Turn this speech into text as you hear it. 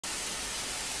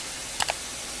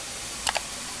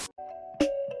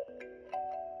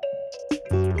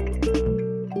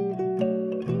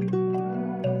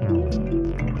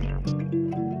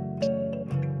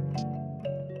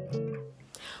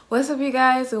What's up, you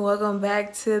guys, and welcome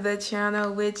back to the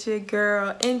channel with your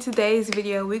girl. In today's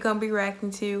video, we're gonna be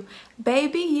reacting to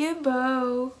Baby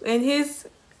Yibo and his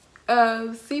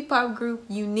Cpop group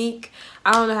Uniq.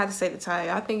 I don't know how to say the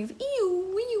title. I think it's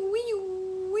ew, wee, wee,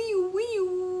 wee, wee,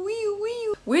 wee,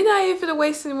 wee. We're not here for to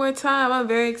waste any more time. I'm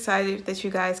very excited that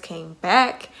you guys came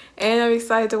back, and I'm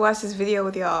excited to watch this video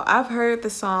with y'all. I've heard the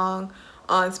song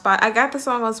on I got the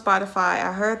song on Spotify.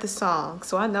 I heard the song,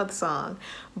 so I know the song,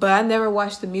 but I never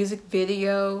watched the music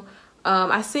video.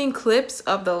 I seen clips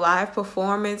of the live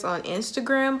performance on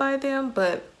Instagram by them,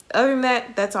 but other than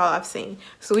that, that's all I've seen.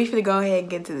 So we finna go ahead and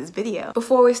get into this video.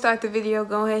 Before we start the video,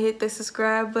 go ahead and hit the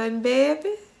subscribe button,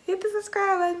 baby. Hit the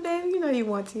subscribe button, baby. You know you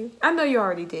want to. I know you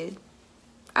already did.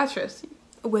 I trust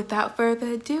you. Without further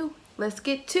ado, let's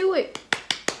get to it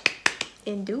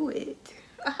and do it.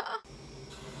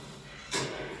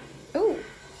 Ooh.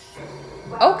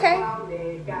 Okay. I'm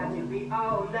looking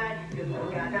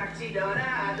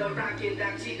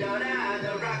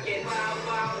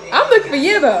for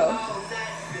Yibo.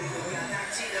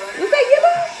 Was that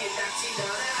Yibo?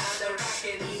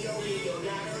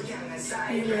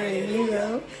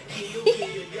 Yibo.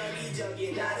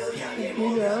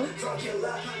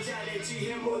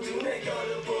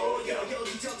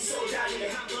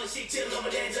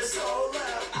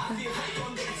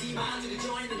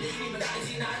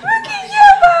 Look at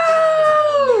Yibo!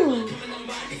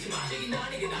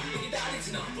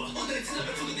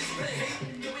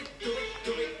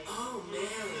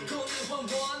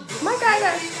 My guy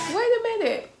got, wait a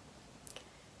minute.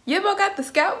 Yibo got the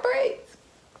scalp braids?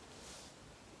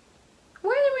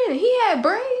 Wait a minute, he had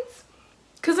braids?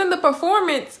 Cause in the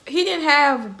performance, he didn't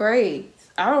have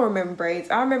braids. I don't remember braids.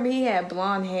 I remember he had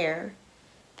blonde hair.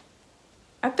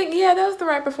 I think, yeah, that was the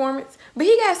right performance. But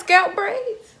he got scalp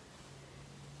braids.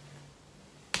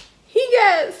 He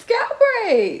got scalp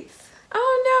braids. I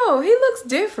don't know. He looks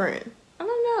different. I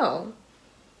don't know.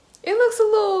 It looks a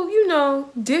little, you know,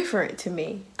 different to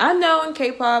me. I know in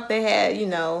K-pop they had, you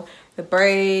know, the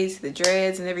braids, the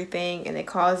dreads and everything, and it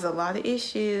caused a lot of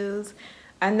issues.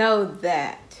 I know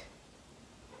that.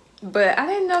 But I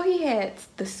didn't know he had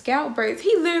the scalp braids.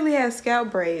 He literally had scalp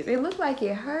braids. It looked like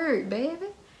it hurt, baby.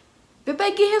 Did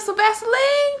they get him some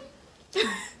Vaseline?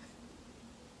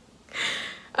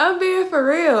 I'm being for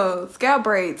real. Scalp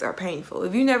braids are painful.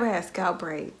 If you never had scalp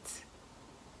braids,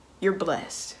 you're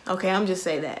blessed. Okay, I'm just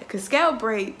saying that. Because scalp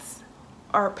braids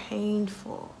are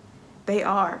painful. They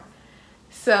are.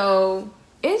 So,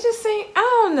 it just seems,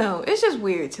 I don't know. It's just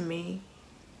weird to me.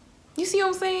 You see what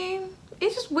I'm saying?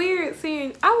 It's just weird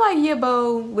seeing, I like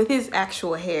Yibo with his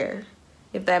actual hair,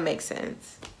 if that makes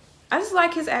sense. I just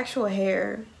like his actual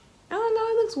hair. I don't know,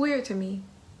 it looks weird to me.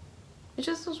 It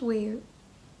just looks weird.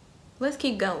 Let's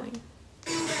keep going.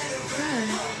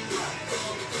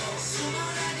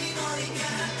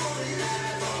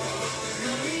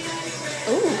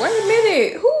 Oh, wait a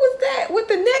minute. Who was that with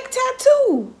the neck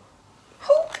tattoo?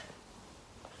 Who?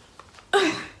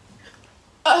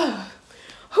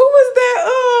 Who was that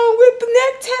with the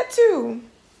neck tattoo?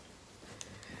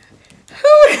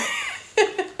 Who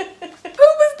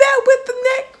was that with the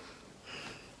neck?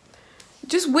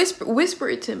 Just whisper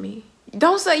it to me.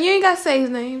 Don't say, you ain't gotta say his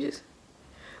name. Just,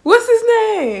 what's his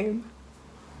name?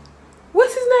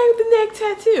 What's his name with the neck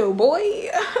tattoo, boy?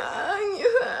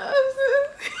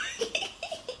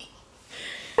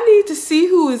 I need to see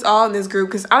who is all in this group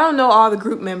because I don't know all the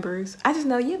group members. I just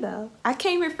know Yibo. I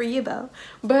came here for Yibo,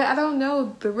 but I don't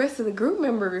know the rest of the group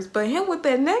members. But him with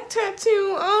that neck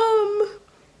tattoo, oh,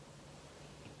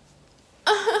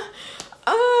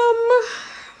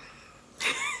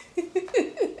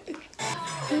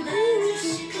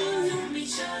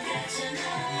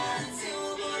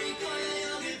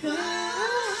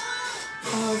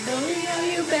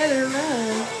 baby, you better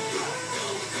run.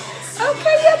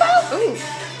 Okay, Yibo. Ooh.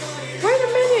 Wait a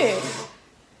minute.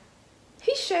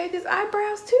 He shaved his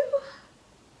eyebrows too?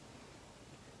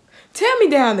 Tell me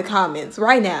down in the comments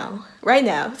right now. Right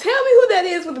now. Tell me who that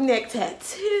is with the neck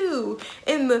tattoo.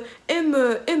 In the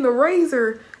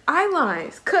razor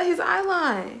eyelines. Cut his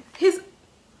eyeline.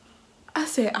 I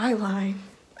said eyeline.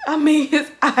 I mean his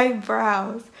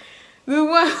eyebrows.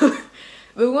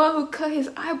 The one who cut his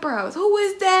eyebrows. Who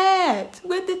is that?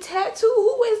 With the tattoo?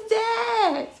 Who is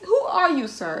that? Who are you,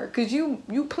 sir? Cause you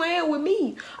playing with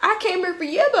me. I came here for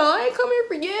Yibo. I ain't come here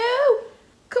for you.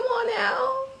 Come on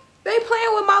now. They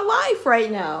playing with my life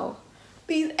right now.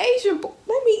 These Asian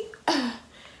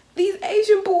these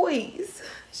Asian boys.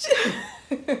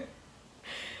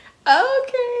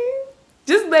 Okay.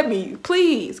 Just let me,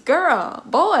 please, girl,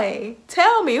 boy,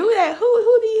 tell me who he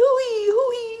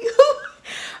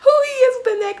is with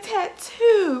the neck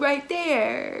tattoo right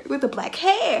there with the black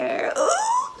hair. Ooh.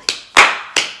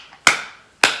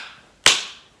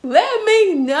 Let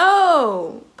me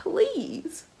know,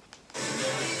 please.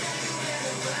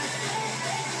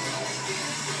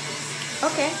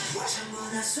 Okay.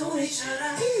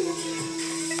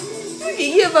 Look at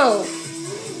Yibo.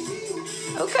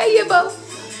 Okay, Yibo.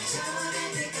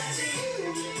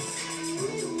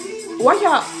 Why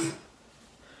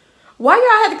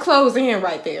y'all had to close in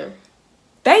right there?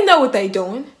 They know what they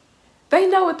doing. They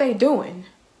know what they doing.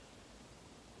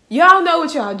 Y'all know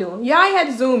what y'all doing. Y'all ain't had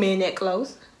to zoom in that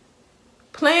close.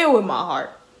 Playing with my heart.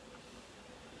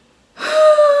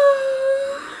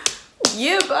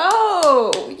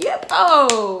 Yibo.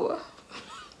 Yibo.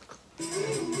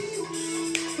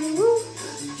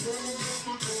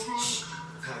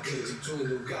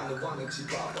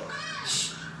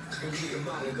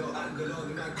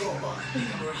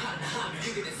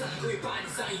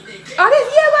 Oh, this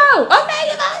Yibo. Okay,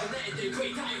 Yibo.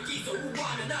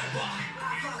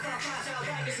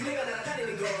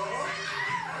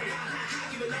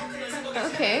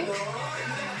 Okay.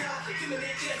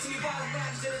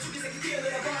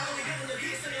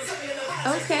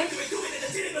 Okay.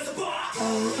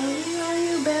 Oh,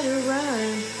 you better run.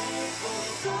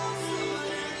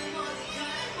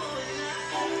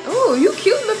 Oh, you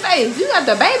cute in the face. You got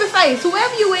the baby face,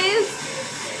 whoever you is.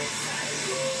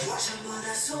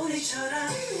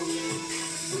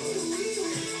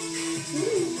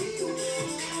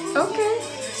 Okay.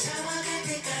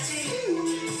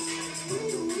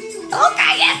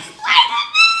 Okay, yes.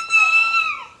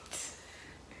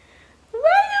 Wait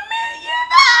a minute, you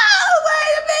know.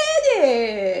 Wait a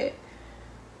minute.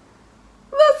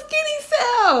 Little skinny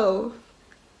self.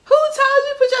 Who told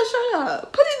you to put your shirt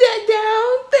up? Put it back down.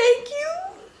 Thank you.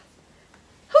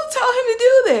 Who told him to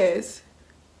do this?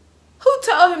 Who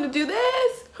told him to do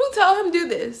this? Who told him to do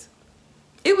this?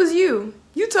 It was you.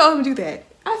 You told him to do that.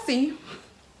 I see.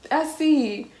 I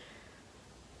see.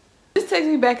 This takes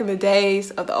me back in the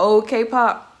days of the old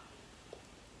K-pop.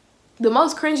 The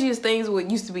most cringiest things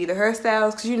would used to be the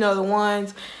hairstyles, because you know the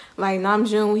ones like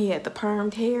Namjoon, he had the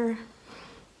permed hair.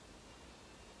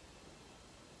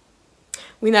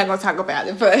 We're not gonna talk about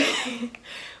it, but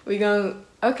we're gonna.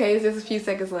 Okay, it's just a few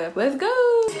seconds left. Let's go.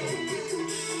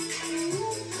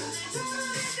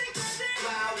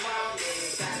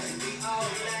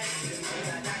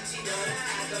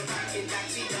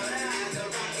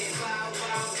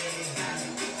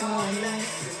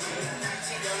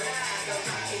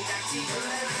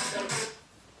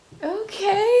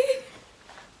 Okay,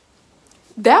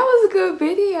 that was a good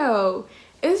video.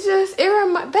 It's just,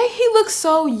 he looks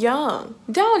so young,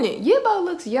 don't it? Yibo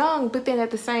looks young, but then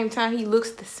at the same time, he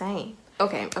looks the same.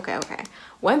 Okay.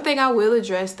 One thing I will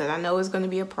address that I know is going to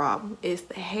be a problem is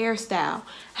the hairstyle.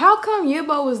 How come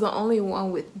Yibo was the only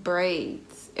one with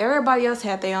braids? Everybody else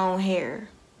had their own hair.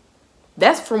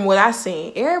 That's from what I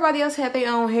seen. Everybody else had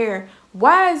their own hair.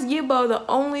 Why is Yibo the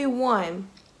only one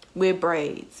with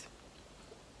braids?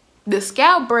 The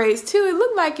scalp braids too, it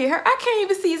looked like it hurt. I can't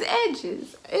even see his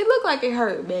edges. It looked like it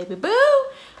hurt, baby boo.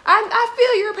 I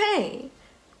feel your pain.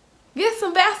 Get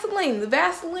some Vaseline. The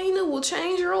Vaseline will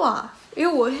change your life. It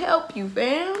will help you,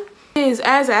 fam.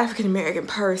 As an African American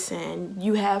person,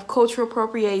 you have cultural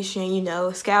appropriation, you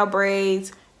know, scalp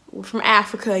braids from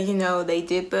Africa, you know, they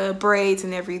did the braids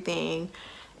and everything.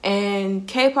 And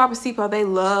K-pop and Cpop, they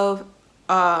love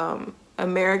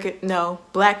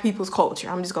black people's culture.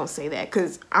 I'm just gonna say that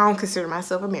because I don't consider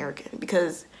myself American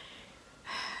because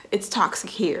it's toxic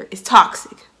here. It's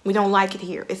toxic. We don't like it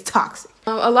here. It's toxic.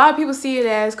 A lot of people see it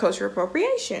as cultural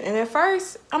appropriation, and at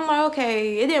first I'm like,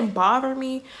 okay, it didn't bother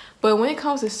me, but when it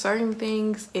comes to certain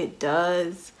things, it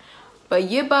does. But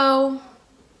Yibo,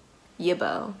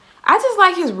 I just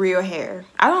like his real hair.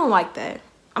 I don't like that.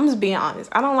 I'm just being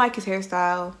honest. I don't like his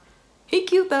hairstyle. He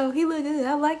cute though. He look good.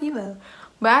 I like Yibo.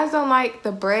 But I just don't like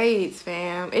the braids,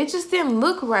 fam. It just didn't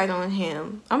look right on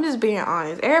him. I'm just being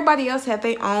honest. Everybody else had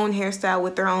their own hairstyle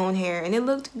with their own hair, and it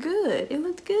looked good. It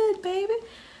looked good, baby.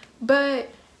 But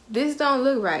this don't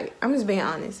look right. I'm just being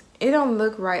honest. It don't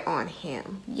look right on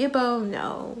him. Yibo,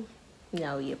 no.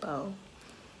 No, Yibo.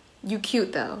 You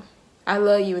cute, though. I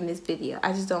love you in this video.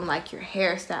 I just don't like your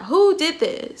hairstyle. Who did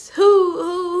this?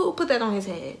 Who put that on his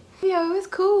head? Yo, it's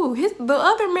cool. The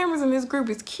other members in this group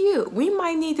is cute. We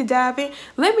might need to dive in.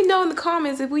 Let me know in the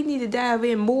comments if we need to dive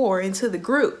in more into the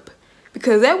group.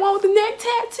 Because that one with the neck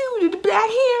tattoo, the black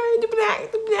hair, the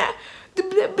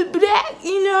black,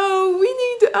 you know, we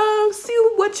need to see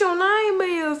what your name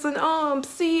is and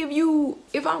see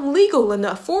if I'm legal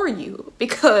enough for you.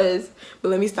 Because, but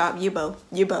let me stop.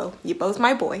 Yibo's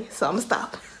my boy, so I'm gonna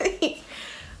stop.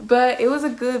 But it was a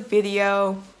good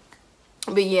video.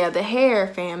 But yeah, the hair,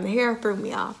 fam, the hair threw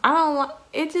me off. I don't want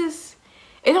it.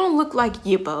 It don't look like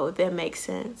Yibo, if that makes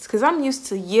sense. Because I'm used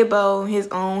to Yibo, his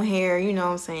own hair, you know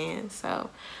what I'm saying?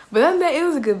 So, but other than that, it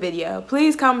was a good video.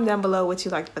 Please comment down below what you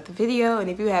liked about the video.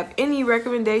 And if you have any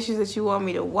recommendations that you want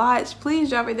me to watch, please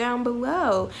drop it down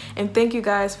below. And thank you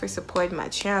guys for supporting my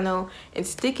channel and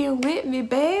sticking with me,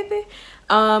 baby.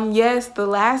 Yes, the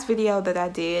last video that I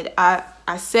did, I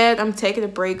said I'm taking a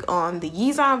break on the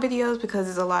Yeezon videos because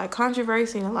there's a lot of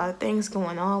controversy and a lot of things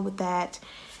going on with that.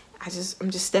 I'm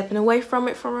just stepping away from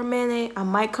it for a minute. I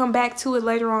might come back to it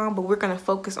later on, but we're gonna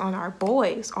focus on our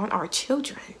boys, on our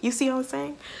children. You see what I'm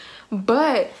saying?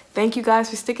 But thank you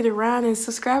guys for sticking around and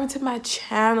subscribing to my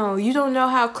channel. You don't know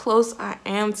how close I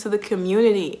am to the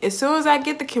community. As soon as I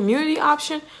get the community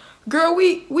option, girl,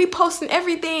 we posting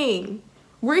everything.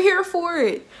 We're here for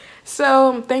it.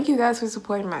 So thank you guys for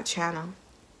supporting my channel.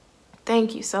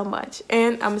 Thank you so much.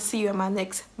 And I'm gonna see you in my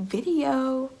next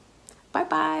video. Bye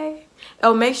bye.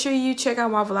 Oh, make sure you check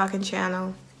out my vlogging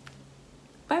channel.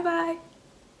 Bye bye.